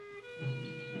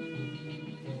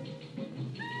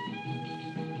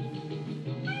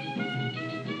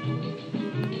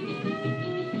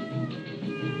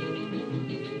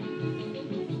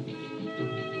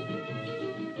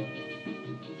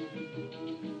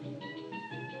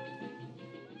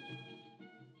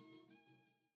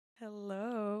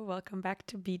welcome back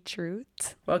to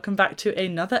Beetroot. Welcome back to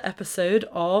another episode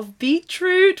of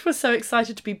Beetroot. We're so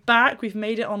excited to be back. We've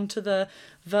made it onto the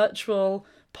virtual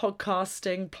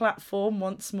podcasting platform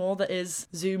once more that is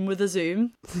Zoom with a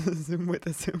Zoom. Zoom with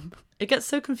a Zoom. It gets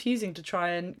so confusing to try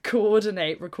and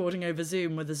coordinate recording over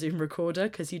Zoom with a Zoom recorder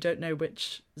because you don't know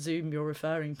which Zoom you're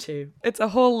referring to. It's a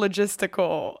whole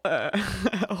logistical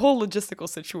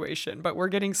situation, but we're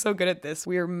getting so good at this.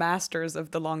 We are masters of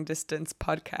the long distance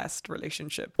podcast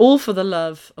relationship. All for the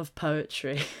love of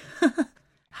poetry.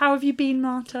 How have you been,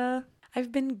 Marta?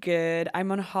 I've been good.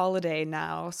 I'm on holiday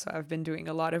now, so I've been doing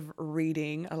a lot of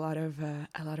reading, a lot of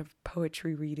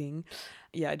poetry reading.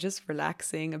 Yeah, just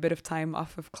relaxing, a bit of time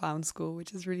off of clown school,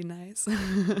 which is really nice.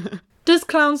 Does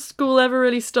clown school ever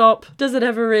really stop? Does it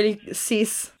ever really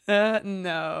cease?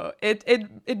 No,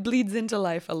 it bleeds into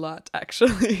life a lot,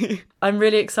 actually. I'm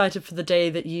really excited for the day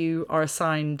that you are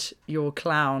assigned your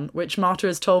clown, which Marta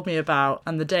has told me about,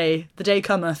 and the day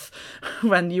cometh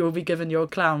when you will be given your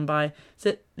clown by, is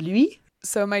it Louis?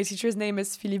 So my teacher's name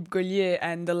is Philippe Gaulier,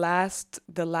 and the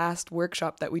last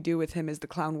workshop that we do with him is the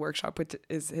clown workshop, which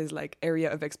is his like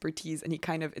area of expertise. And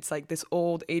it's like this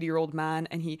old 80-year-old man,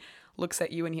 and he looks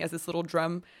at you and he has this little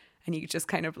drum, and he just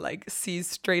kind of like sees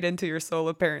straight into your soul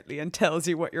apparently and tells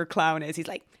you what your clown is. He's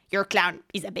like, your clown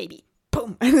is a baby.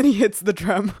 Boom. And then he hits the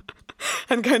drum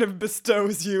and kind of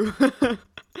bestows you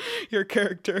your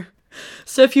character.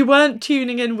 So if you weren't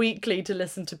tuning in weekly to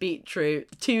listen to Beetroot,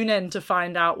 tune in to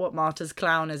find out what Marta's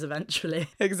clown is eventually.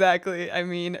 Exactly. I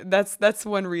mean, that's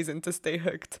one reason to stay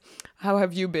hooked. How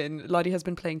have you been? Lottie has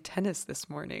been playing tennis this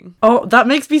morning. Oh, that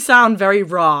makes me sound very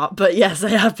raw, but yes,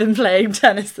 I have been playing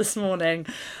tennis this morning.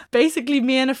 Basically,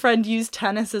 me and a friend use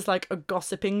tennis as like a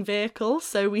gossiping vehicle.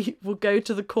 So we will go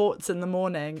to the courts in the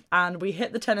morning and we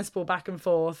hit the tennis ball back and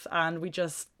forth and we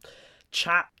just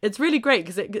chat. It's really great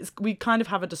because we kind of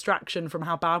have a distraction from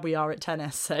how bad we are at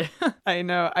tennis. So I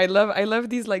know. I love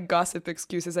these like gossip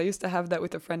excuses. I used to have that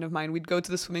with a friend of mine. We'd go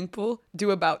to the swimming pool,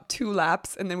 do about 2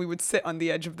 laps, and then we would sit on the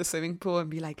edge of the swimming pool and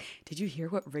be like, did you hear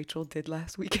what Rachel did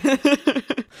last weekend?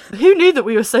 Who knew that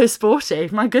we were so sporty?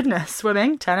 My goodness,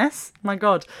 swimming, tennis, my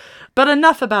God. But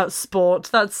enough about sport.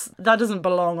 That doesn't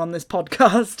belong on this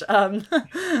podcast.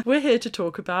 We're here to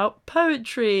talk about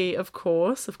poetry, of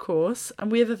course.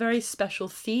 And we have a very special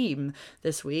theme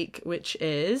this week, which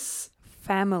is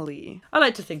family. I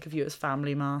like to think of you as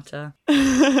family, Marta.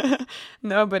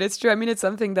 No, but it's true. I mean, it's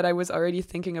something that I was already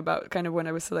thinking about kind of when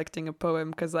I was selecting a poem,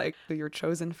 because like your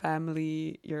chosen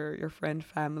family, your friend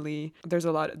family, there's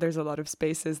a lot of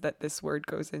spaces that this word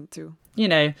goes into. You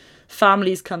know,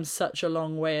 family's come such a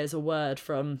long way as a word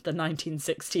from the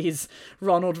 1960s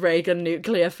Ronald Reagan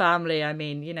nuclear family. I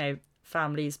mean, you know,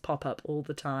 families pop up all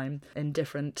the time in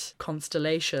different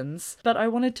constellations. But I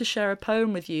wanted to share a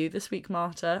poem with you this week,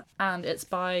 Marta, and it's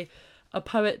by a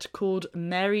poet called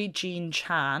Mary Jean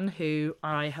Chan, who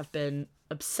I have been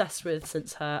obsessed with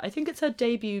since I think it's her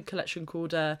debut collection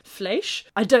called Fleisch.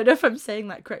 I don't know if I'm saying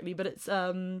that correctly, but it's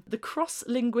the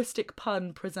cross-linguistic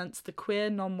pun presents the queer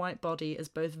non-white body as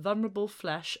both vulnerable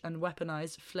flesh and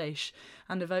weaponized fleisch,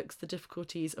 and evokes the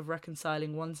difficulties of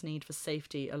reconciling one's need for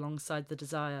safety alongside the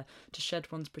desire to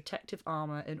shed one's protective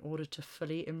armor in order to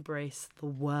fully embrace the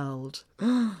world.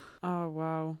 Oh,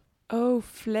 wow. Oh,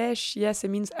 flesh. Yes, it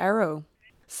means arrow.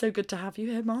 So good to have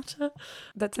you here, Marta.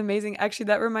 That's amazing. Actually,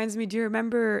 that reminds me, do you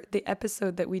remember the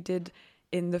episode that we did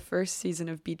in the first season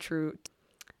of Beetroot?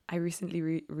 I recently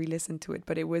re-listened to it,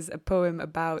 but it was a poem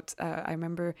about, I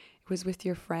remember it was with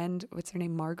your friend, what's her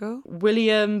name, Margot?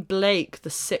 William Blake, The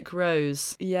Sick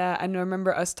Rose. Yeah, and I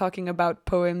remember us talking about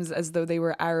poems as though they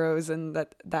were arrows, and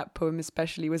that poem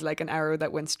especially was like an arrow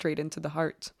that went straight into the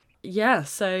heart. Yeah,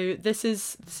 so this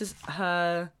is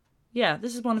her... Yeah,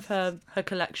 this is one of her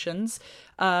collections,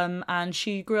 and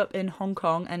she grew up in Hong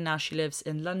Kong and now she lives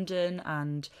in London,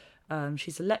 and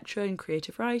she's a lecturer in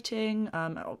creative writing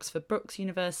at Oxford Brookes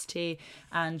University,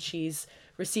 and she's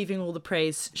receiving all the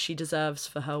praise she deserves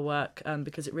for her work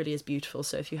because it really is beautiful.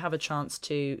 So if you have a chance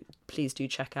to, please do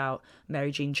check out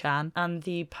Mary Jean Chan. And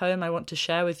the poem I want to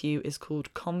share with you is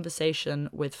called Conversation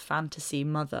with Fantasy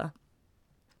Mother.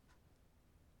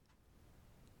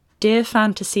 Dear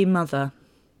Fantasy Mother,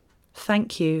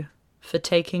 thank you for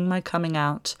taking my coming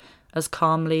out as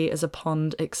calmly as a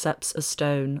pond accepts a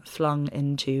stone flung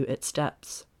into its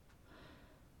depths.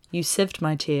 You sieved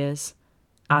my tears,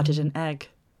 added an egg,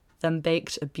 then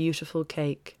baked a beautiful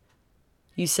cake.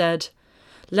 You said,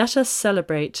 "Let us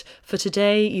celebrate, for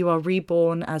today you are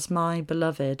reborn as my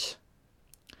beloved."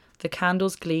 The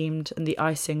candles gleamed and the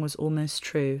icing was almost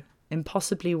true,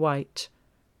 impossibly white,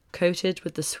 coated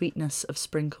with the sweetness of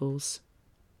sprinkles.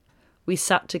 We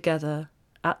sat together,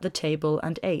 at the table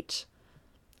and ate.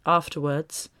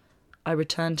 Afterwards, I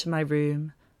returned to my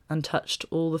room and touched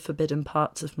all the forbidden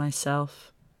parts of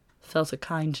myself, felt a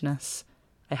kindness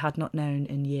I had not known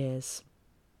in years.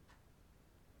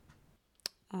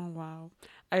 Oh wow.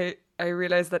 I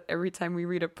realize that every time we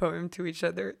read a poem to each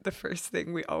other, the first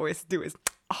thing we always do is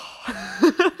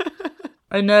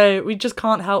I know, we just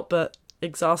can't help but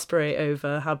exasperate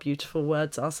over how beautiful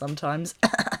words are sometimes.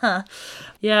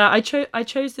 Yeah, I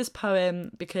chose this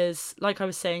poem because, like I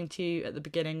was saying to you at the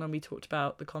beginning when we talked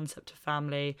about the concept of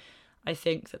family, I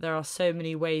think that there are so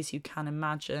many ways you can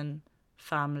imagine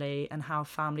family and how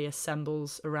family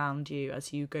assembles around you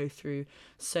as you go through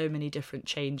so many different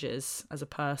changes as a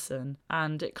person.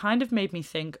 And it kind of made me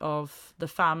think of the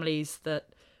families that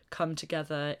come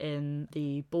together in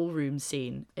the ballroom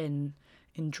scene, in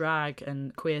drag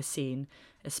and queer scene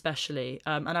especially.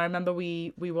 And I remember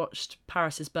we watched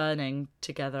Paris is Burning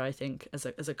together, I think, as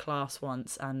a class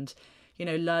once, and you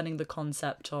know, learning the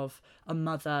concept of a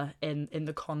mother in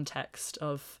the context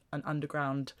of an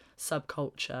underground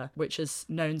subculture, which has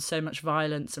known so much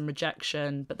violence and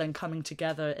rejection, but then coming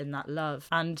together in that love.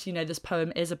 And, you know, this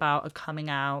poem is about a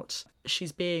coming out.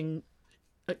 She's being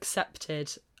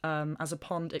accepted as a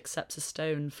pond accepts a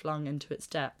stone flung into its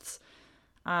depths.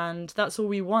 And that's all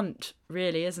we want,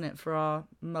 really, isn't it, for our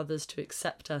mothers to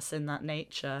accept us in that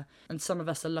nature. And some of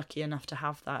us are lucky enough to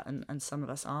have that, and some of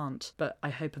us aren't. But I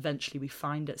hope eventually we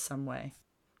find it some way.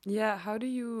 Yeah, how do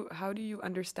you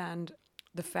understand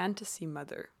the fantasy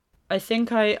mother? I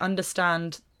think I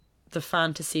understand the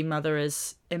fantasy mother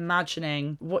as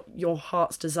imagining what your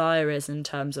heart's desire is in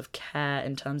terms of care,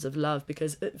 in terms of love.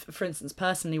 Because, for instance,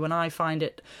 personally, when I find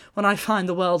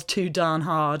the world too darn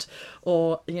hard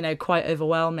or, you know, quite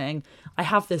overwhelming, I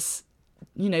have this,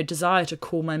 you know, desire to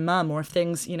call my mum. Or if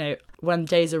things, you know, when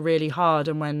days are really hard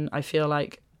and when I feel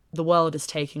like the world is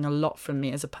taking a lot from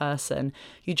me as a person,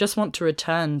 you just want to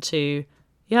return to,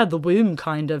 yeah, the womb,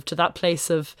 kind of, to that place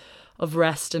of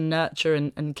rest and nurture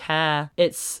and care.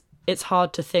 It's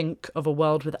hard to think of a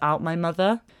world without my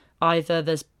mother. Either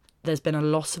there's been a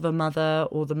loss of a mother,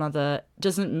 or the mother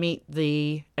doesn't meet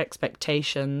the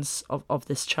expectations of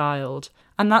this child.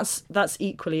 And that's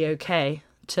equally okay,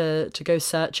 to go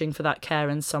searching for that care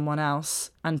in someone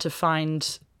else, and to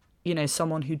find, you know,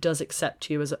 someone who does accept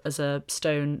you as a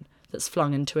stone that's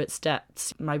flung into its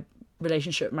depths. My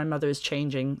relationship with my mother is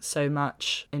changing so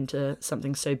much into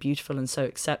something so beautiful and so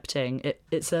accepting.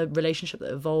 It's a relationship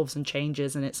that evolves and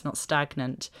changes, and it's not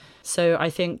stagnant. So I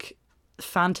think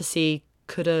fantasy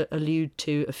could allude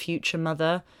to a future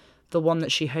mother, the one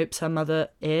that she hopes her mother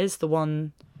is, the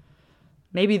one,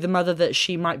 maybe the mother that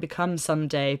she might become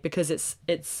someday, because it's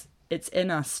in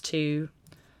us to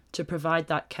provide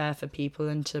that care for people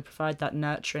and to provide that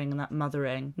nurturing and that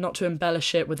mothering. Not to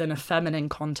embellish it within a feminine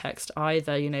context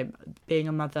either. You know, being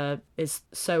a mother is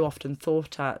so often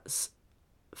thought as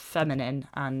feminine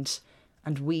and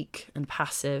weak and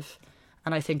passive.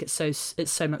 And I think it's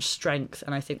so much strength.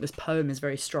 And I think this poem is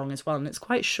very strong as well. And it's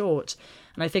quite short.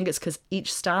 And I think it's because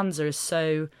each stanza is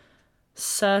so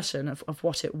certain of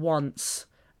what it wants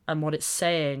and what it's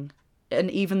saying. And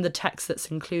even the text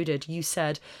that's included, you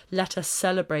said, "Let us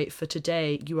celebrate, for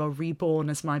today you are reborn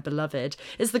as my beloved,"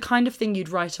 is the kind of thing you'd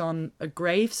write on a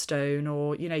gravestone,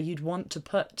 or, you know, you'd want to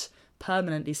put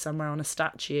permanently somewhere on a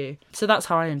statue. So that's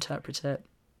how I interpret it.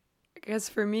 Because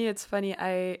for me, it's funny.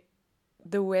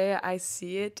 The way I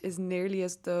see it is nearly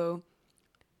as though,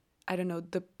 I don't know,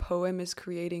 the poem is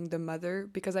creating the mother,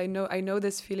 because I know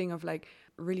this feeling of like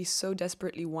really so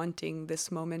desperately wanting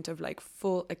this moment of like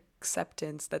full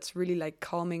acceptance that's really like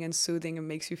calming and soothing and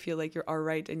makes you feel like you're all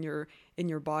right in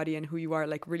your body and who you are.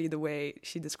 Like, really, the way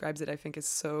she describes it, I think, is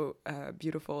so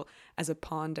beautiful. As a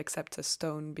pond accepts a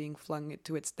stone being flung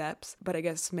to its depths. But I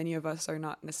guess many of us are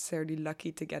not necessarily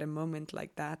lucky to get a moment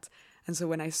like that. And so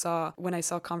when I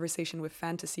saw conversation with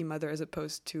fantasy mother as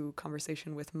opposed to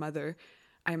conversation with mother,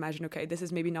 I imagine, okay, this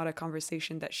is maybe not a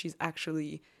conversation that she's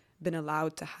actually been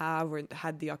allowed to have or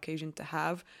had the occasion to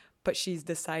have, but she's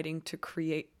deciding to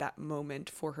create that moment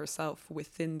for herself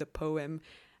within the poem.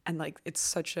 And like, it's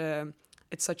such a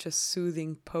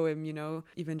soothing poem, you know,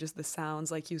 even just the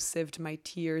sounds, like, "You sieved my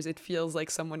tears." It feels like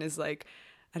someone is like,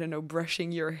 I don't know,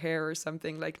 brushing your hair or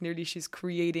something. Like, nearly she's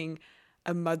creating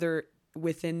a mother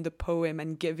within the poem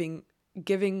and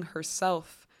giving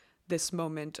herself this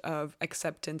moment of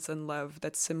acceptance and love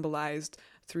that's symbolized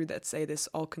through that, say, this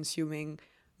all-consuming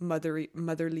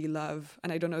motherly love.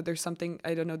 And I don't know, there's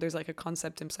like a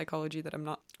concept in psychology that I'm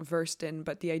not versed in,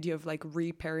 but the idea of like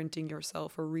reparenting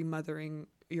yourself or remothering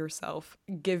yourself,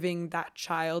 giving that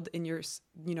child in your,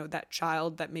 that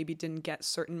child that maybe didn't get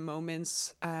certain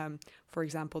moments, for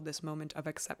example, this moment of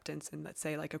acceptance and let's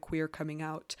say like a queer coming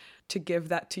out, to give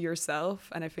that to yourself.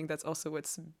 And I think that's also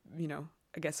what's,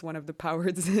 I guess one of the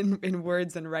powers in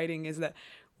words and writing is that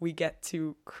we get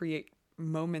to create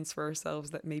moments for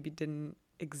ourselves that maybe didn't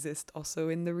exist also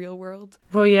in the real world.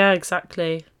 Well, yeah,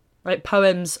 exactly. Like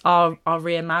poems are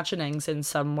reimaginings in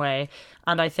some way.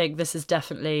 And I think this is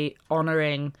definitely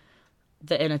honouring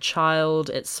the inner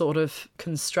child. It's sort of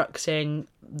constructing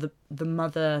the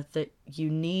mother that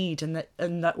you need and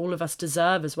that all of us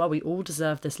deserve as well. We all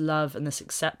deserve this love and this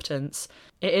acceptance.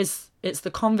 It's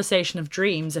the conversation of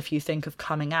dreams if you think of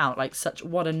coming out. Like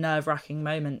what a nerve-wracking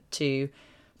moment to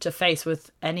face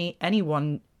with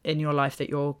anyone in your life that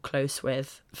you're close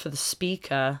with. For the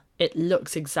speaker, it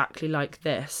looks exactly like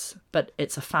this, but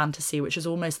it's a fantasy, which is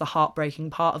almost the heartbreaking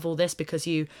part of all this, because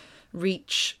you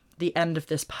reach the end of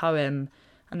this poem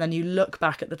and then you look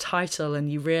back at the title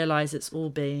and you realise it's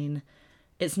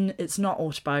not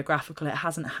autobiographical, it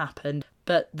hasn't happened,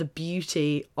 but the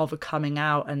beauty of a coming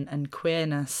out and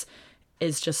queerness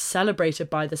is just celebrated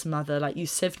by this mother. Like, you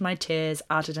sieved my tears,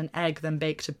 added an egg, then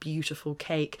baked a beautiful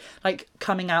cake. Like,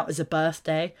 coming out as a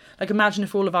birthday. Like, imagine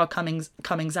if all of our comings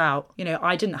out,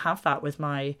 I didn't have that with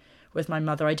my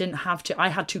mother. I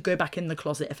had to go back in the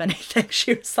closet, if anything.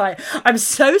 She was like, I'm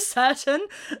so certain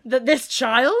that this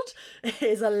child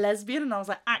is a lesbian. And I was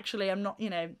like, actually, I'm not,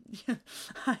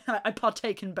 I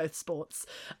partake in both sports,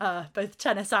 both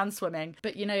tennis and swimming.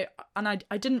 But, and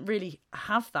I didn't really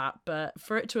have that. But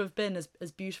for it to have been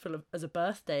as beautiful as a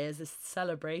birthday, as this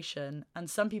celebration, and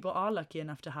some people are lucky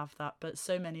enough to have that, but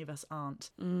so many of us aren't.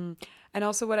 And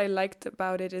also what I liked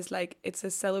about it is like, it's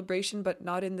a celebration, but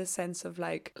not in the sense of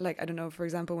like, I don't know, for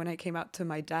example, when I came out to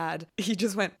my dad, he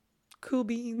just went, cool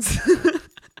beans.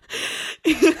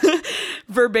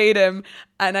 Verbatim.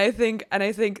 And I think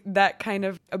that kind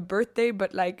of a birthday,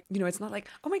 but like, it's not like,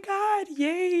 oh my God,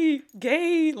 yay,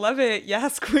 gay, love it,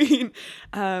 yes, queen.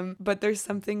 But there's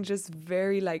something just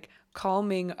very like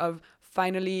calming of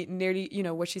finally nearly,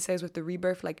 what she says with the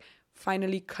rebirth, like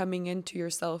finally coming into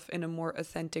yourself in a more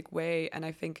authentic way. And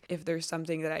I think if there's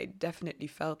something that I definitely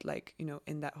felt like,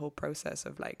 in that whole process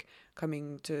of like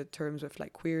coming to terms with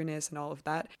like queerness and all of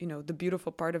that, the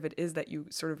beautiful part of it is that you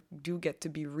sort of do get to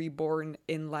be reborn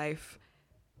in life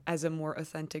as a more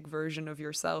authentic version of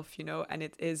yourself, and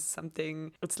it is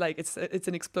something, it's like, it's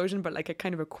an explosion, but like a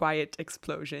kind of a quiet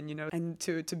explosion, and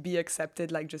to be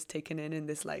accepted, like just taken in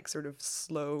this like sort of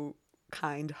slow,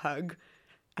 kind hug,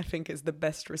 I think is the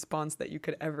best response that you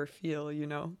could ever feel,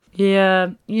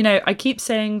 Yeah, I keep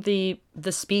saying the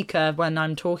speaker when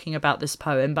I'm talking about this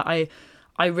poem, but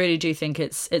I really do think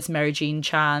it's Mary Jean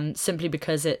Chan, simply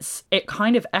because it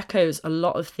kind of echoes a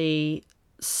lot of the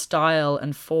style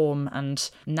and form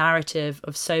and narrative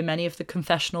of so many of the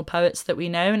confessional poets that we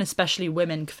know, and especially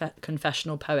women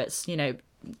confessional poets,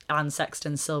 Anne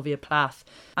Sexton, Sylvia Plath,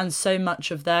 and so much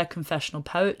of their confessional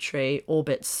poetry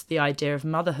orbits the idea of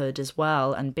motherhood as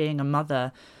well, and being a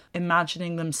mother,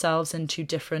 imagining themselves into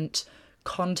different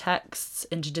contexts,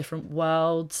 into different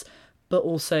worlds, but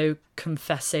also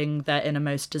confessing their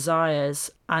innermost desires.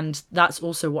 And that's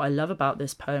also what I love about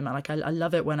this poem. Like, I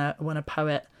love it when a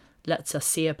poet lets us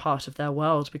see a part of their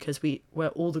world, because we're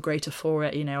all the greater for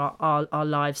it. Our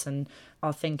lives and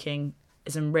our thinking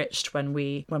is enriched when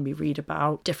we read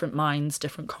about different minds,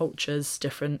 different cultures,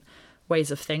 different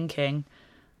ways of thinking.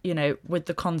 With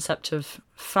the concept of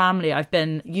family, I've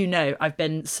been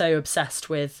so obsessed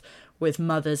with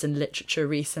mothers in literature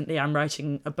recently. I'm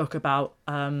writing a book about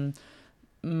my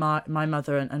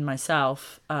mother and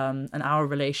myself, and our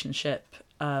relationship.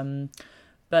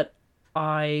 But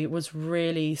I was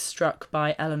really struck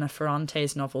by Elena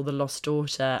Ferrante's novel, The Lost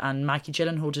Daughter, and Maggie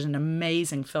Gyllenhaal did an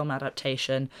amazing film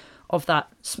adaptation of that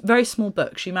very small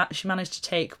book. She managed to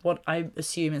take what I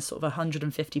assume is sort of a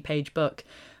 150-page book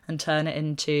and turn it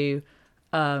into,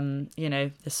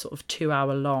 this sort of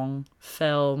 2-hour long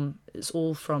film. It's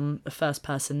all from a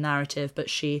first-person narrative, but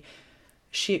she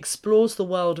explores the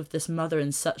world of this mother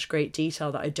in such great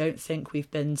detail that I don't think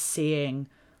we've been seeing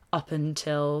up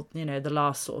until, the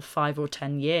last sort of 5 or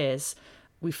 10 years.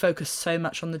 We focus so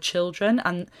much on the children,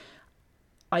 and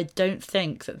I don't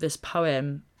think that this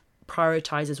poem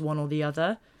prioritizes one or the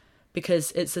other,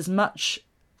 because it's as much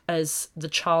as the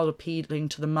child appealing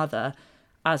to the mother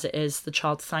as it is the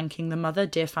child thanking the mother.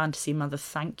 Dear fantasy mother,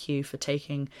 thank you for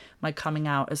taking my coming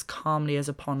out as calmly as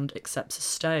a pond accepts a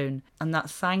stone. And that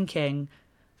thanking,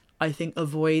 I think,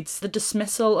 avoids the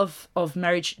dismissal of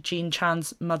Mary Jean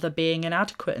Chan's mother being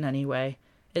inadequate in any way.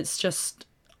 It's just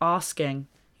asking,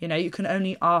 You know, you can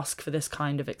only ask for this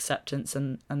kind of acceptance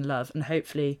and love, and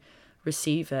hopefully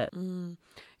receive it.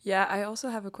 Yeah, I also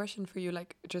have a question for you.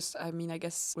 Like, just, I mean, I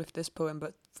guess with this poem,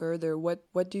 but further,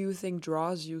 what do you think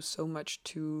draws you so much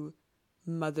to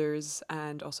mothers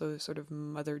and also sort of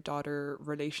mother-daughter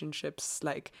relationships?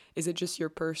 Like, is it just your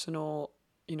personal,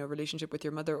 relationship with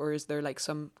your mother, or is there like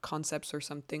some concepts or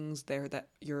some things there that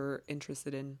you're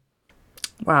interested in?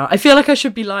 Wow, I feel like I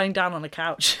should be lying down on a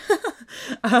couch.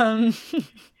 um,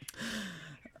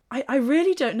 I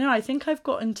really don't know. I think I've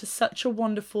got into such a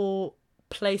wonderful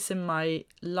place in my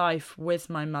life with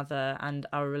my mother and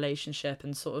our relationship,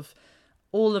 and sort of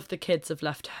all of the kids have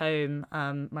left home.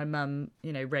 My mum,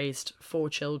 raised 4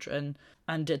 children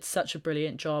and did such a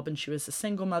brilliant job, and she was a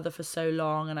single mother for so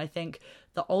long. And I think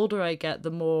the older I get,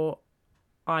 the more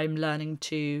I'm learning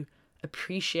to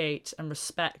appreciate and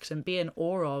respect and be in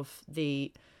awe of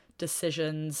the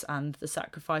decisions and the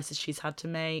sacrifices she's had to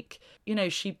make.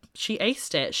 She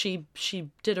aced it.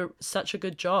 She did such a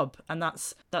good job, and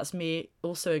that's me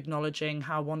also acknowledging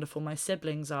how wonderful my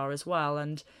siblings are as well.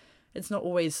 And it's not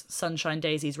always sunshine,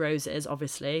 daisies, roses,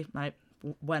 obviously, like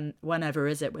whenever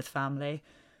is it with family.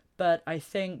 But I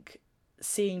think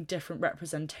seeing different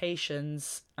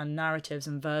representations and narratives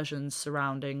and versions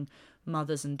surrounding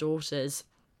mothers and daughters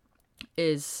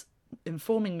is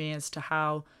informing me as to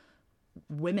how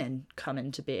women come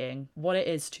into being, what it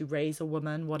is to raise a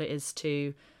woman, what it is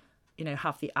to,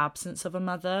 have the absence of a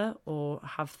mother or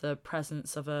have the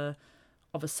presence of a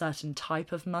certain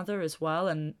type of mother as well.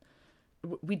 And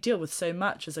we deal with so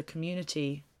much as a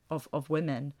community of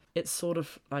women. It's sort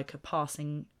of like a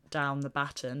passing down the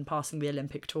baton, passing the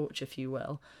Olympic torch, if you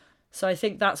will. So I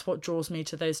think that's what draws me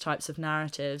to those types of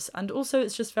narratives. And also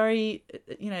it's just very,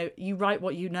 you write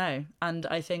what you know. And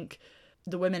I think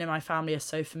the women in my family are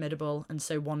so formidable and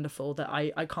so wonderful that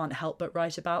I can't help but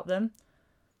write about them.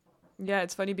 Yeah,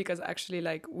 it's funny because actually,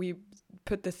 like, we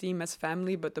put the theme as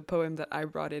family, but the poem that I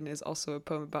brought in is also a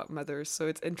poem about mothers. So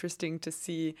it's interesting to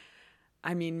see.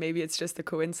 I mean, maybe it's just a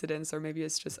coincidence or maybe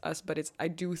it's just us, but I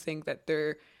do think that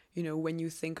when you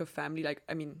think of family, like,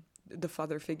 I mean, the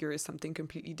father figure is something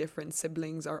completely different.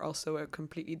 Siblings are also a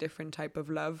completely different type of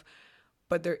love,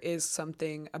 but there is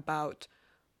something about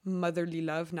motherly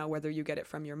love. Now, whether you get it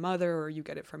from your mother or you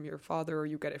get it from your father or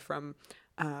you get it from,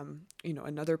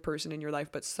 another person in your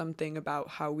life, but something about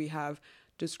how we have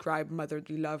described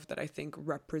motherly love that I think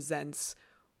represents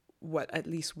what at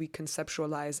least we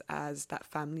conceptualize as that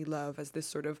family love, as this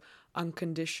sort of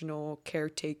unconditional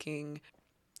caretaking.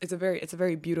 It's a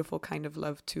very beautiful kind of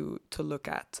love to look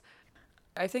at.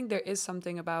 I think there is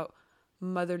something about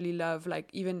motherly love, like,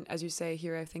 even as you say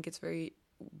here, I think it's very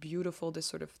beautiful, this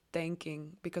sort of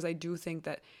thanking, because I do think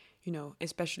that,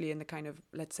 especially in the kind of,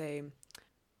 let's say,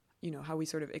 how we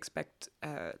sort of expect,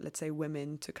 let's say,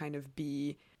 women to kind of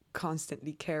be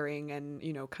constantly caring and,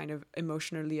 kind of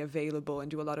emotionally available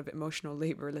and do a lot of emotional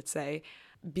labor, let's say.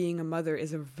 Being a mother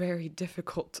is a very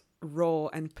difficult role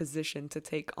and position to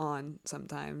take on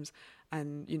sometimes.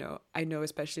 And, I know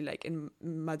especially like in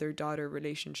mother-daughter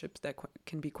relationships that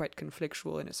can be quite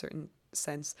conflictual in a certain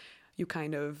sense. You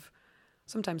kind of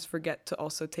sometimes forget to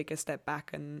also take a step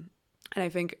back. And I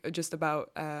think just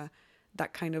about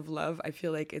that kind of love, I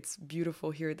feel like it's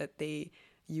beautiful here that they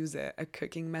use a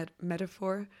cooking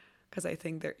metaphor, because I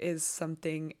think there is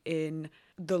something in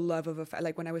the love of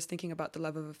like when I was thinking about the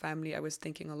love of a family, I was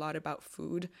thinking a lot about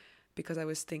food, because I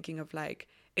was thinking of like,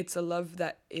 it's a love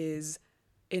that is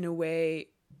in a way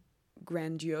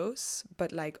grandiose,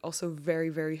 but like also very,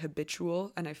 very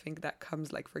habitual. And I think that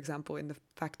comes like, for example, in the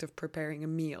fact of preparing a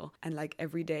meal and like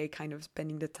every day kind of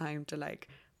spending the time to like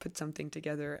put something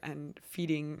together and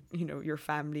feeding, your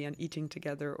family and eating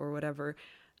together or whatever.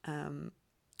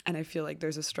 And I feel like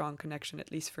there's a strong connection,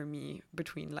 at least for me,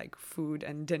 between like food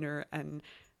and dinner and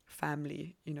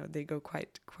family. They go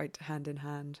quite hand in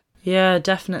hand. Yeah,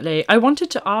 definitely. I wanted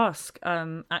to ask,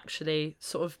 actually,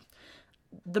 sort of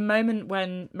the moment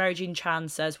when Mary Jean Chan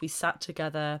says we sat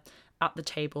together at the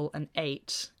table and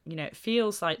ate, it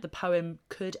feels like the poem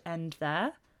could end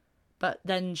there. But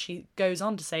then she goes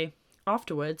on to say,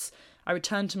 afterwards, I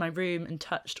returned to my room and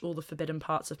touched all the forbidden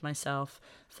parts of myself,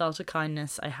 felt a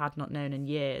kindness I had not known in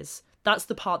years. That's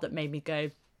the part that made me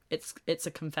go, it's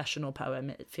a confessional poem.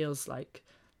 It feels like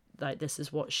this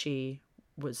is what she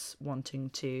was wanting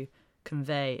to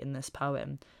convey in this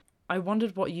poem. I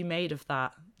wondered what you made of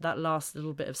that last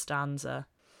little bit of stanza.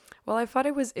 Well, I thought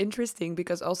it was interesting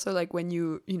because also like when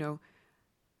you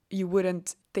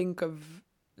wouldn't think of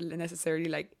necessarily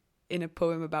like in a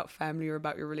poem about family or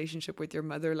about your relationship with your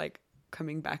mother, like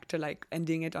coming back to like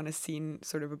ending it on a scene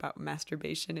sort of about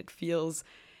masturbation. It feels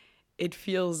it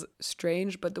feels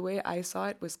strange, but the way I saw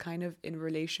it was kind of in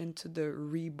relation to the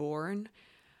reborn.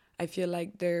 I feel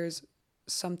like there's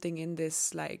something in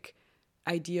this like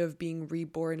idea of being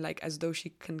reborn, like as though she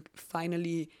can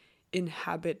finally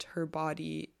inhabit her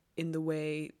body in the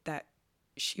way that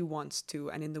she wants to,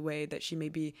 and in the way that she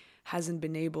maybe hasn't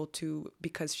been able to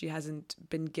because she hasn't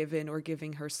been given or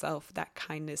giving herself that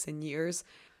kindness in years,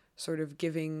 sort of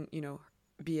giving,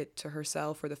 be it to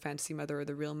herself or the fantasy mother or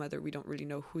the real mother. We don't really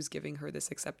know who's giving her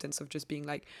this acceptance of just being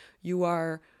like, you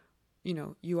are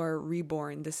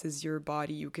reborn. This is your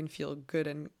body. You can feel good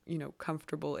and,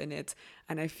 comfortable in it.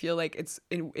 And I feel like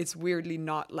it's weirdly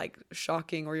not like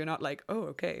shocking, or you're not like, oh,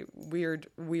 okay, weird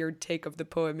take of the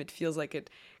poem. It feels like it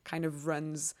kind of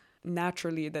runs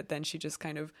naturally, that then she just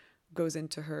kind of goes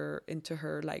into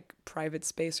her like private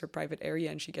space or private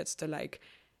area, and she gets to like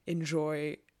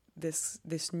enjoy this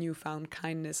newfound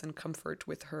kindness and comfort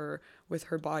with her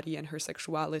body and her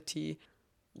sexuality.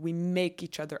 We make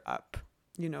each other up.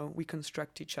 We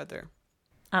construct each other.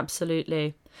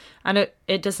 Absolutely. And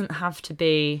it doesn't have to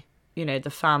be,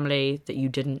 the family that you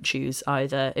didn't choose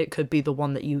either. It could be the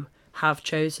one that you have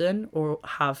chosen or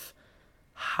have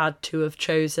had to have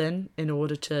chosen in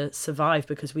order to survive,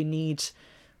 because we need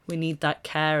that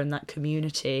care and that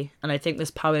community. And I think this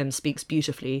poem speaks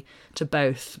beautifully to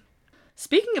both.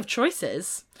 Speaking of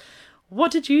choices,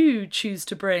 what did you choose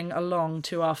to bring along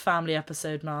to our family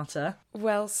episode, Marta?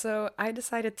 Well, so I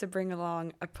decided to bring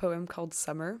along a poem called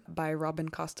Summer by Robin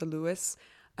Costa Lewis.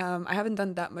 I haven't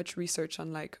done that much research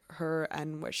on like her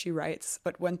and what she writes,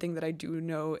 but one thing that I do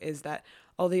know is that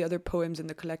all the other poems in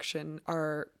the collection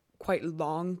are quite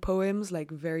long poems,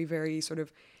 like very, very sort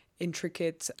of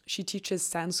intricate. She teaches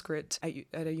Sanskrit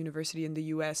at a university in the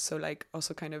US, so like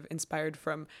also kind of inspired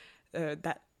from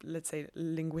that, let's say,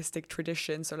 linguistic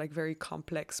tradition, so like very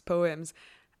complex poems.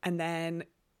 And then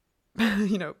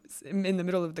in the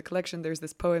middle of the collection there's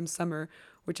this poem Summer,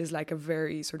 which is like a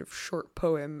very sort of short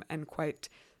poem and quite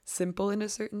simple in a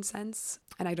certain sense.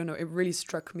 And I don't know, it really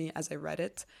struck me as I read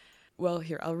it. Well,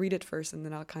 here, I'll read it first and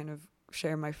then I'll kind of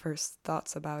share my first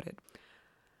thoughts about it.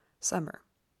 Summer.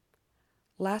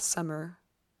 Last summer,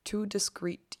 2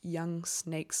 discreet young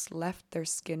snakes left their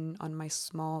skin on my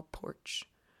small porch,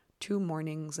 2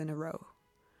 mornings in a row.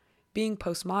 Being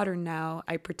postmodern now,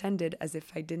 I pretended as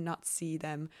if I did not see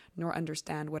them nor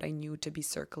understand what I knew to be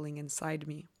circling inside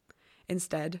me.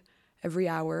 Instead, every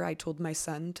hour I told my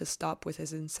son to stop with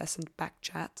his incessant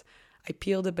backchat. I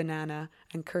peeled a banana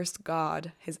and cursed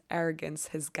God, his arrogance,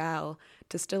 his gal,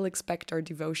 to still expect our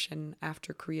devotion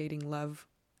after creating love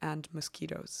and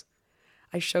mosquitoes.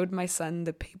 I showed my son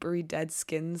the papery dead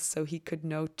skins so he could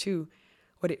know, too,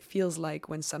 what it feels like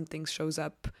when something shows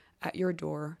up at your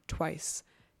door twice,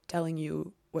 telling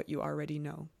you what you already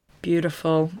know.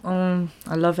 Beautiful.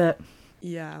 I love it.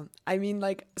 Yeah. I mean,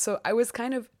 like, so I was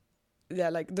kind of,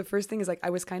 like, the first thing is, like,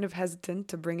 I was kind of hesitant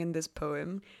to bring in this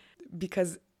poem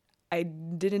because I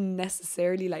didn't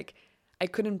necessarily, like, I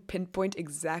couldn't pinpoint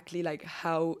exactly, like,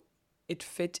 how it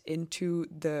fit into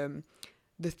the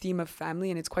theme of family.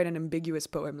 And it's quite an ambiguous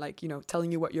poem, like,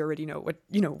 telling you what you already know.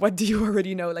 What do you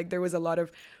already know? Like, there was a lot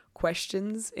of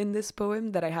questions in this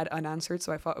poem that I had unanswered.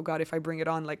 So I thought, oh God, if I bring it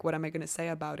on, like, what am I going to say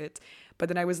about it? But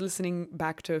then I was listening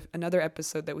back to another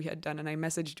episode that we had done and I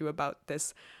messaged you about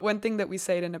this. One thing that we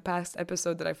said in a past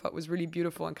episode that I thought was really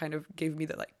beautiful and kind of gave me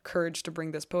the like courage to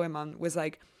bring this poem on was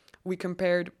like, we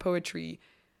compared poetry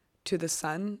to the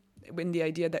sun, in the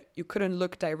idea that you couldn't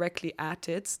look directly at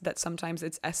it, that sometimes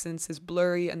its essence is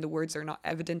blurry and the words are not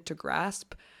evident to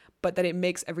grasp, but that it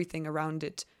makes everything around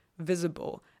it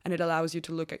visible and it allows you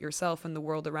to look at yourself and the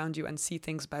world around you and see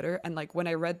things better. And like when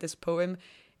I read this poem,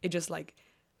 it just like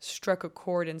struck a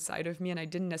chord inside of me and I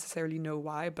didn't necessarily know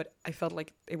why, but I felt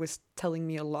like it was telling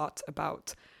me a lot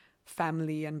about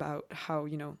family and about how,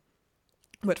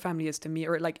 what family is to me,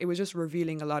 or like it was just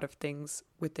revealing a lot of things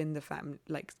within the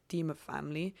theme of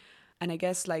family. And I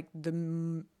guess like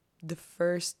the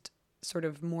first sort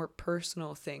of more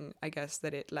personal thing I guess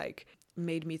that it like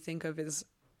made me think of is,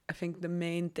 I think the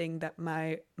main thing that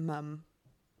my mum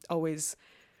always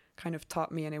kind of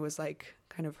taught me, and it was like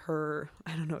kind of her,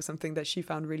 I don't know, something that she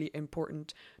found really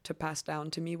important to pass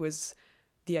down to me, was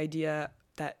the idea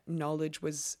that knowledge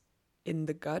was in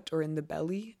the gut or in the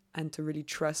belly, and to really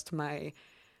trust my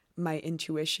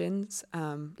intuitions,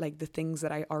 like the things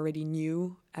that I already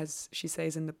knew, as she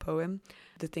says in the poem,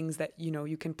 the things that,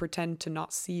 you can pretend to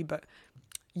not see, but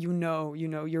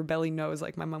your belly knows.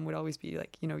 Like my mom would always be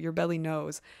like, your belly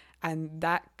knows. And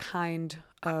that kind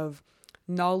of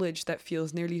knowledge that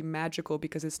feels nearly magical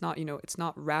because it's not, it's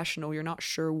not rational. You're not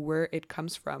sure where it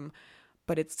comes from,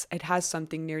 but it has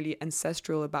something nearly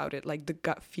ancestral about it, like the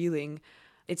gut feeling.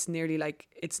 It's nearly like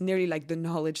the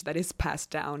knowledge that is passed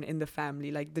down in the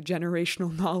family, like the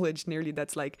generational knowledge nearly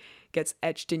that's like gets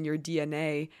etched in your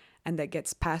DNA and that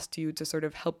gets passed to you to sort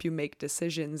of help you make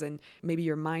decisions. And maybe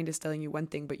your mind is telling you one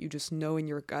thing, but you just know in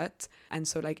your gut. And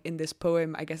so like in this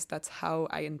poem, I guess that's how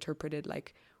I interpreted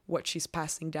like what she's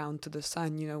passing down to the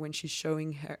son, you know, when she's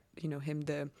showing her, you know, him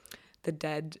the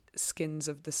dead skins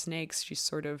of the snakes. She's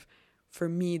sort of, for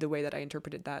me, the way that I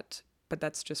interpreted that, but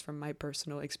that's just from my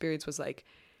personal experience, was like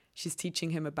she's teaching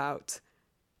him about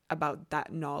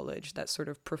that knowledge, that sort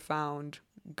of profound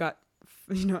gut,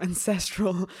 you know,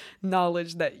 ancestral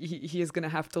knowledge that he is going to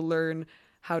have to learn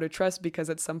how to trust, because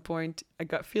at some point a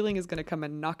gut feeling is going to come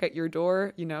and knock at your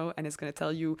door, you know, and it's going to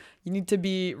tell you you need to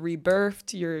be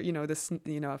rebirthed. You're, you know, this,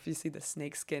 you know, if you see the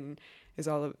snake skin is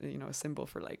all of, you know, a symbol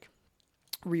for like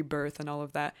rebirth and all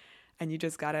of that, and you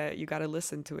gotta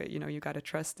listen to it, you know, you gotta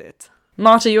trust it.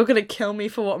 Marta, you're gonna kill me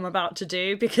for what I'm about to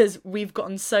do, because we've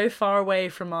gotten so far away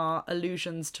from our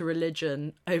allusions to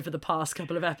religion over the past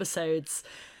couple of episodes.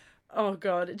 Oh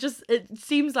god, it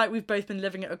seems like we've both been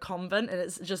living at a convent and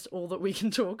it's just all that we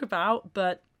can talk about.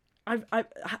 But I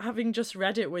having just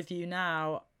read it with you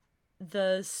now,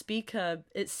 the speaker,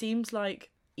 it seems like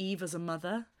Eve as a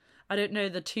mother. I don't know,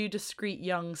 the two discreet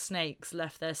young snakes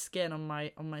left their skin on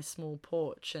my small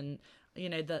porch, and you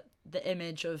know the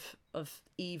image of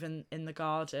Eve in the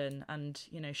garden, and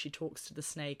you know she talks to the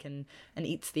snake and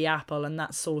eats the apple, and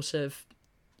that's sort of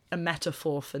a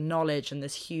metaphor for knowledge and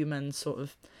this human sort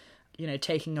of, you know,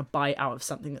 taking a bite out of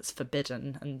something that's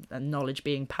forbidden, and knowledge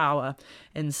being power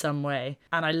in some way.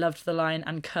 And I loved the line,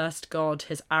 "And cursed God,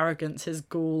 his arrogance, his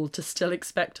gall, to still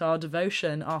expect our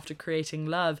devotion after creating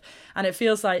love." And it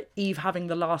feels like Eve having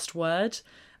the last word,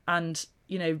 and,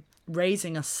 you know,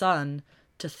 raising a son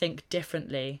to think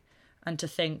differently and to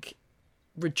think,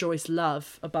 rejoice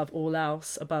love above all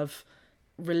else, above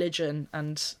religion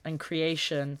and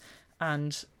creation,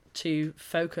 and to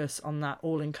focus on that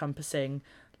all-encompassing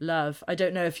love. I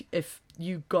don't know if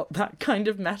you got that kind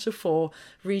of metaphor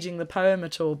reading the poem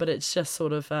at all, but it's just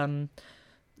sort of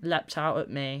leapt out at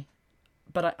me.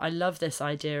 But I love this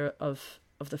idea of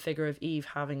the figure of Eve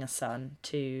having a son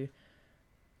to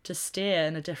steer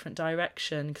in a different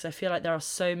direction, because I feel like there are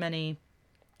so many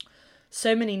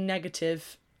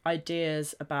negative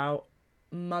ideas about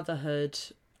motherhood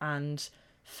and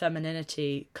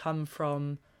femininity come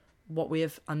from what we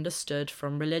have understood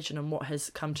from religion and what has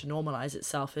come to normalize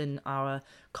itself in our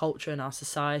culture and our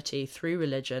society through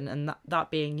religion. And that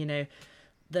being, you know,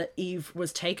 that Eve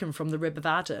was taken from the rib of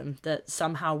Adam, that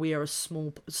somehow we are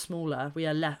smaller, we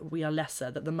are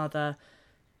lesser, that the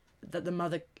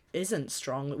mother isn't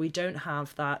strong, that we don't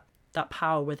have that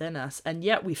power within us. And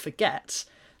yet we forget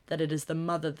that it is the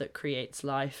mother that creates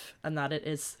life, and that it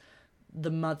is the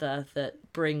mother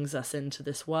that brings us into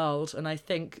this world. And I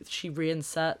think she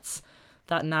reinserts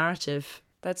that narrative.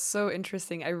 That's so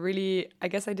interesting. I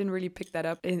guess I didn't really pick that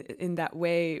up in that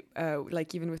way,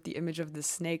 like even with the image of the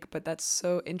snake, but that's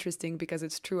so interesting because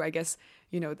it's true. I guess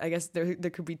there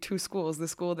could be two schools, the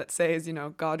school that says, you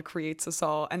know, God creates us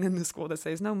all, and then the school that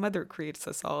says, no, mother creates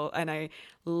us all. And I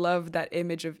love that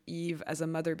image of Eve as a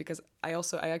mother, because I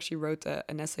actually wrote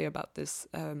an essay about this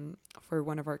for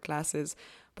one of our classes,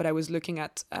 but I was looking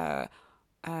at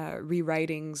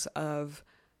rewritings of,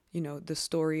 you know, the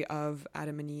story of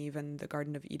Adam and Eve and the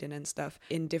Garden of Eden and stuff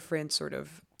in different sort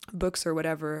of books or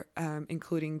whatever,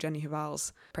 including Jenny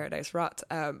Hival's Paradise Rot.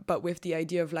 But with the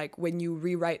idea of like, when you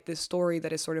rewrite this story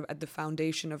that is sort of at the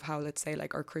foundation of how, let's say,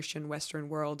 like our Christian Western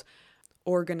world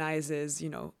organizes, you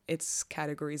know, its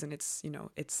categories and its, you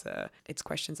know, its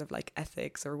questions of like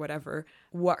ethics or whatever,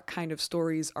 what kind of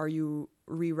stories are you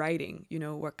rewriting? You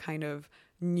know, what kind of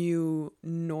new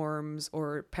norms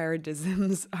or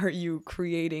paradigms are you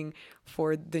creating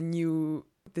for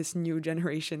this new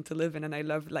generation to live in? And I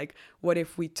love, like, what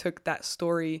if we took that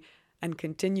story and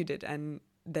continued it, and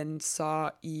then saw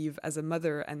Eve as a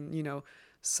mother, and, you know,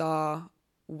 saw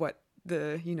what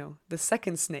the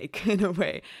second snake in a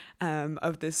way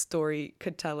of this story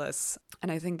could tell us.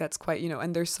 And I think that's quite, you know,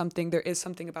 and there is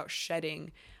something about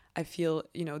shedding. I feel,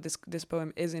 you know, this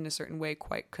poem is in a certain way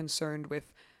quite concerned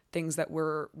with things that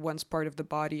were once part of the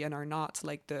body and are not,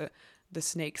 like the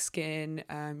snake skin,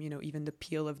 you know, even the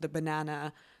peel of the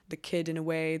banana, the kid in a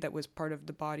way that was part of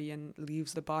the body and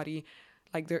leaves the body.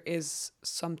 Like, there is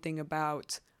something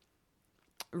about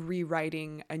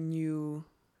rewriting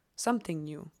something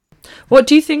new. What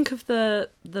do you think of the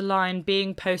line,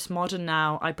 "Being postmodern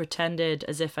now, I pretended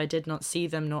as if I did not see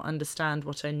them nor understand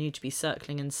what I knew to be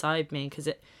circling inside me"? Because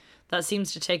that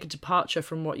seems to take a departure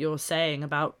from what you're saying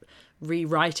about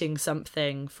rewriting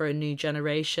something for a new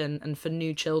generation and for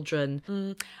new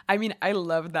children. I mean, I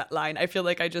love that line. I feel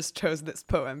like I just chose this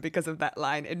poem because of that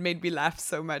line. It made me laugh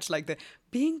so much, like the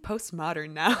being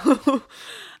postmodern now.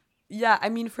 Yeah, I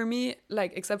mean, for me,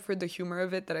 like, except for the humor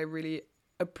of it, that I really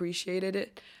appreciated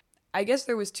it, I guess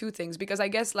there was two things, because I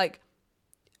guess, like,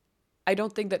 I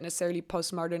don't think that necessarily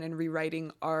postmodern and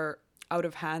rewriting are out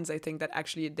of hands. I think that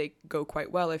actually they go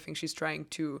quite well. I think she's trying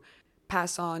to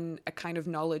pass on a kind of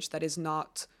knowledge that is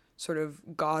not sort of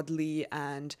godly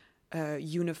and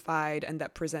unified and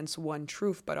that presents one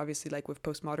truth, but obviously, like with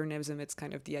postmodernism, it's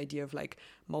kind of the idea of like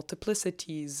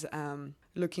multiplicities,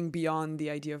 looking beyond the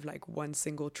idea of like one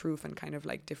single truth and kind of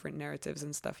like different narratives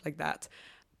and stuff like that.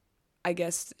 I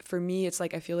guess for me, it's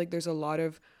like I feel like there's a lot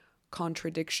of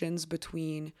contradictions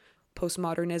between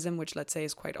postmodernism, which let's say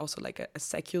is quite also like a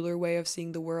secular way of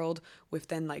seeing the world, with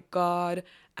then like God,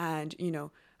 and you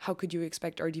know, how could you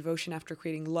expect our devotion after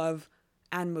creating love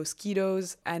and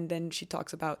mosquitoes? And then she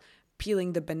talks about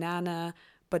peeling the banana,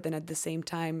 but then at the same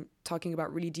time talking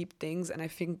about really deep things. And I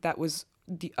think that was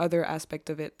the other aspect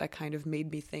of it that kind of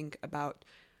made me think about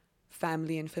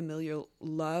family and familial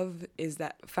love, is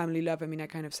that family love, I mean, I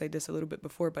kind of said this a little bit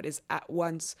before, but is at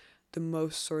once the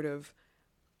most sort of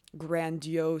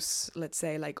grandiose, let's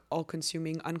say, like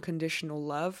all-consuming unconditional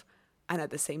love, and at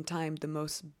the same time the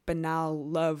most banal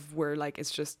love, where like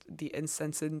it's just the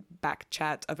incessant back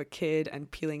chat of a kid and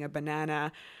peeling a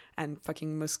banana and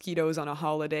fucking mosquitoes on a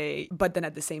holiday. But then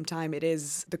at the same time it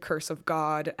is the curse of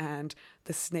God and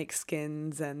the snake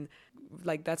skins, and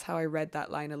like that's how I read that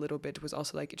line a little bit. It was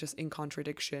also like just in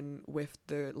contradiction with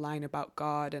the line about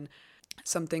God, and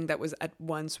something that was at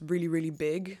once really, really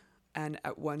big and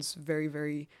at once very,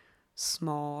 very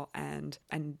small and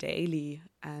daily,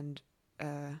 and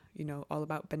you know, all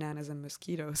about bananas and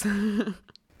mosquitoes.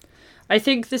 I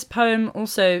think this poem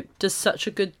also does such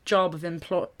a good job of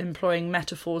employing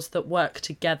metaphors that work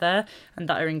together and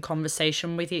that are in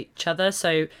conversation with each other.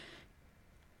 So,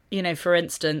 you know, for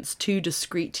instance, two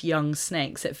discrete young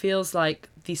snakes. It feels like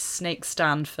these snakes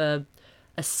stand for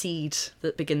a seed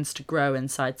that begins to grow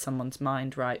inside someone's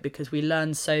mind, right? Because we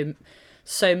learn so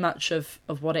much of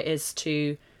what it is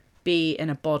to be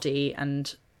in a body,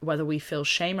 and whether we feel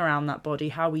shame around that body,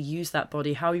 how we use that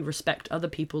body, how we respect other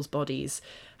people's bodies,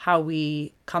 how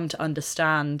we come to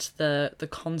understand the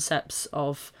concepts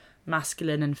of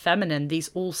masculine and feminine.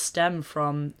 These all stem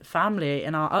from family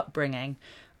and our upbringing.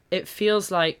 It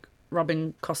feels like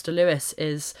Robin Costa-Lewis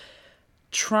is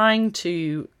trying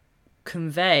to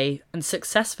convey, and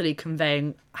successfully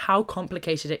conveying, how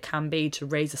complicated it can be to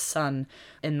raise a son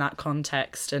in that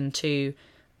context, and to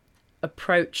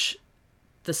approach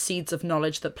the seeds of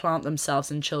knowledge that plant themselves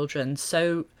in children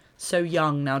so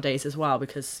young nowadays as well,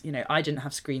 because, you know, I didn't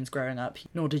have screens growing up,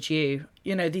 nor did you.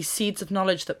 You know, these seeds of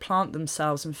knowledge that plant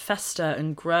themselves and fester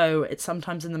and grow, it's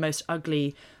sometimes in the most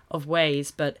ugly of ways,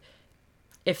 but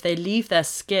if they leave their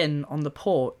skin on the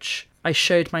porch, I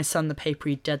showed my son the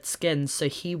papery dead skin so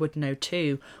he would know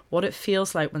too what it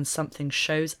feels like when something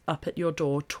shows up at your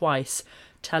door twice,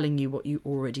 telling you what you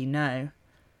already know.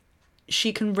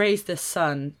 She can raise this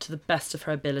son to the best of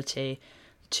her ability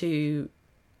to,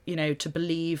 you know, to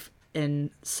believe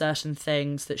in certain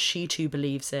things that she too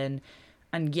believes in,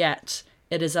 and yet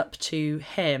it is up to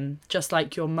him, just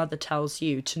like your mother tells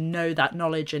you, to know that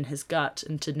knowledge in his gut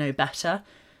and to know better,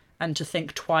 and to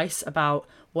think twice about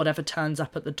whatever turns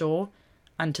up at the door,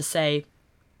 and to say,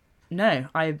 no,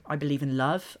 I believe in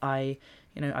love. I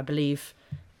believe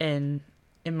in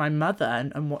my mother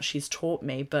and what she's taught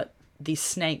me, but these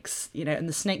snakes, you know, and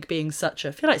the snake being such a,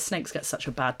 I feel like snakes get such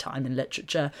a bad time in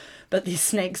literature, but these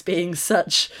snakes being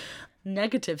such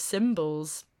negative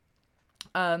symbols,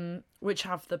 which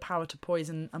have the power to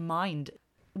poison a mind.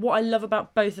 What I love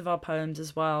about both of our poems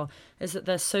as well is that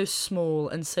they're so small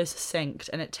and so succinct,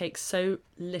 and it takes so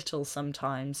little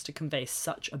sometimes to convey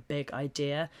such a big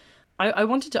idea. I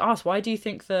wanted to ask, why do you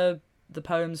think the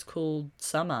poem's called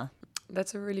Summer?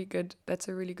 That's a really good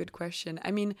question.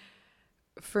 I mean,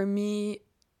 for me,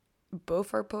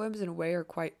 both our poems in a way are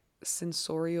quite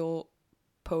sensorial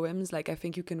poems. Like, I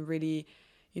think you can really,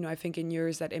 you know, I think in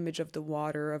yours, that image of the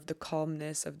water, of the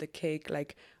calmness, of the cake,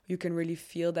 like you can really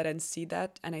feel that and see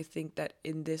that. And I think that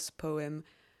in this poem,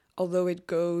 although it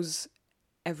goes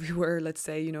everywhere, let's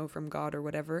say, you know, from God or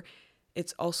whatever,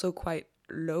 it's also quite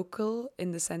local,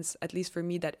 in the sense, at least for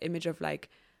me, that image of like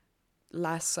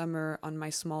last summer on my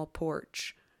small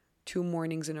porch, 2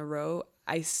 mornings in a row.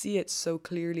 I see it so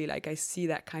clearly. Like, I see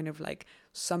that kind of like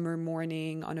summer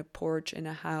morning on a porch in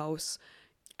a house.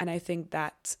 And I think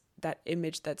that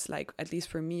image, that's like, at least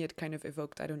for me, it kind of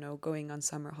evoked, I don't know, going on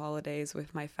summer holidays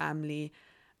with my family,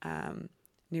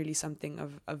 nearly something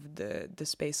of the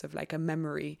space of like a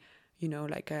memory, you know,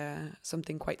 like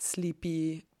something quite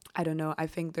sleepy. I don't know. I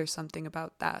think there's something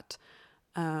about that,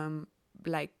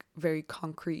 like very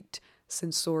concrete,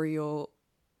 sensorial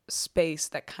space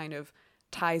that kind of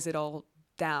ties it all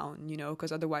down, you know,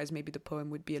 because otherwise maybe the poem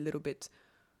would be a little bit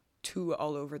too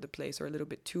all over the place or a little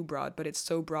bit too broad, but it's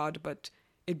so broad, but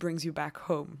it brings you back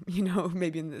home, you know,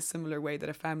 maybe in the similar way that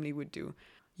a family would do.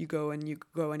 You go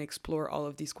and explore all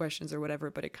of these questions or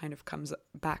whatever, but it kind of comes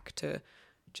back to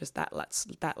just that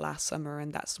last summer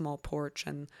and that small porch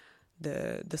and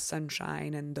the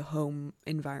sunshine and the home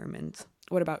environment.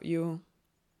 What about you?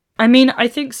 I mean, I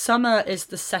think summer is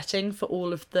the setting for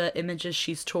all of the images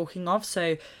she's talking of.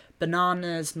 So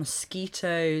bananas,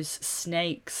 mosquitoes,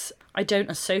 snakes. I don't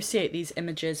associate these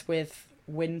images with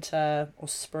winter or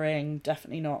spring,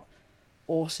 definitely not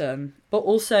autumn. But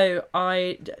also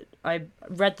I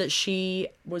read that she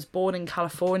was born in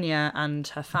California and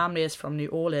her family is from New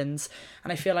Orleans,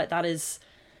 and I feel like that is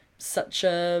such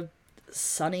a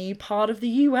sunny part of the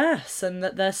US, and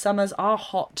that their summers are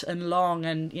hot and long,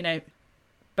 and you know,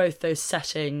 both those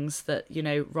settings that, you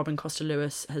know, Robin Costa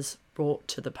Lewis has brought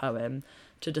to the poem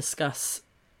to discuss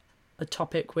a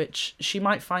topic which she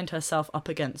might find herself up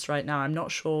against right now. I'm not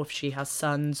sure if she has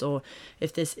sons or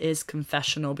if this is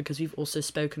confessional, because we've also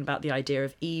spoken about the idea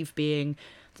of Eve being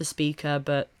the speaker,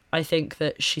 but I think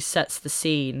that she sets the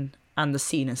scene, and the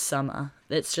scene is summer.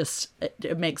 It's just,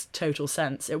 it makes total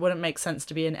sense. It wouldn't make sense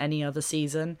to be in any other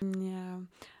season. Yeah,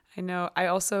 I know.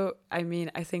 I mean,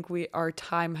 I think our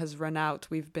time has run out.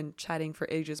 We've been chatting for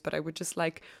ages, but I would just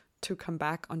like to come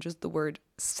back on just the word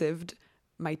sieved.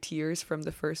 My tears from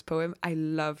the first poem. I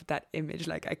love that image.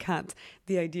 Like, I can't.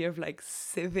 The idea of like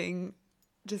sieving,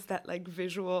 just that like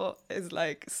visual is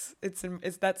like it's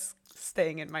that's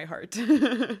staying in my heart.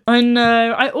 I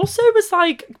know. I also was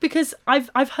like, because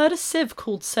I've heard a sieve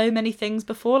called so many things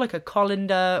before, like a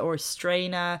colander or a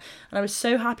strainer, and I was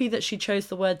so happy that she chose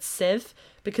the word sieve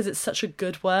because it's such a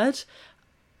good word,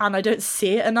 and I don't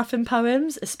see it enough in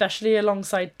poems, especially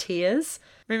alongside tears.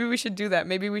 Maybe we should do that.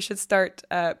 Maybe we should start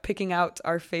picking out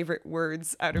our favorite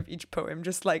words out of each poem.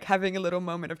 Just like having a little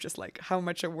moment of just like how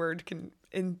much a word can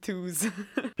enthuse.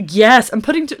 Yes, and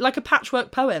putting like a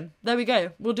patchwork poem. There we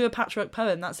go. We'll do a patchwork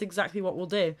poem. That's exactly what we'll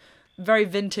do. Very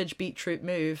vintage Beetroot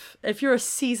move. If you're a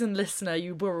seasoned listener,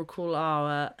 you will recall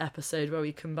our episode where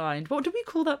we combined. What did we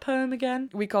call that poem again?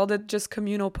 We called it just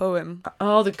communal poem.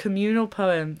 Oh, the communal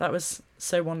poem. That was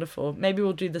so wonderful. Maybe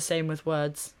we'll do the same with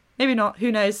words. Maybe not.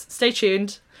 Who knows? Stay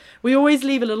tuned. We always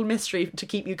leave a little mystery to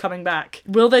keep you coming back.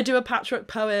 Will they do a patchwork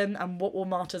poem, and what will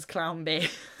Marta's clown be?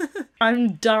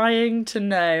 I'm dying to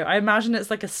know. I imagine it's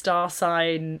like a star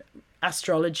sign,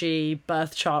 astrology,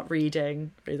 birth chart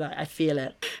reading. I feel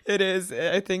it. It is.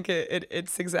 I think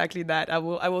it's exactly that. I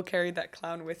will carry that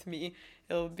clown with me.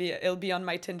 It'll be on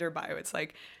my Tinder bio. It's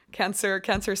like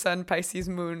Cancer Sun, Pisces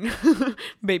Moon,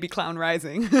 baby clown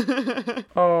rising.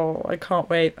 Oh, I can't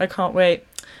wait.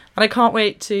 And I can't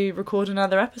wait to record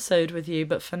another episode with you.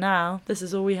 But for now, this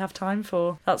is all we have time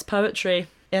for. That's poetry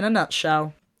in a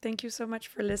nutshell. Thank you so much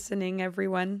for listening,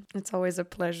 everyone. It's always a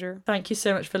pleasure. Thank you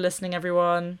so much for listening,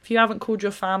 everyone. If you haven't called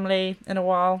your family in a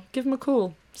while, give them a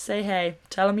call. Say hey.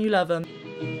 Tell them you love them.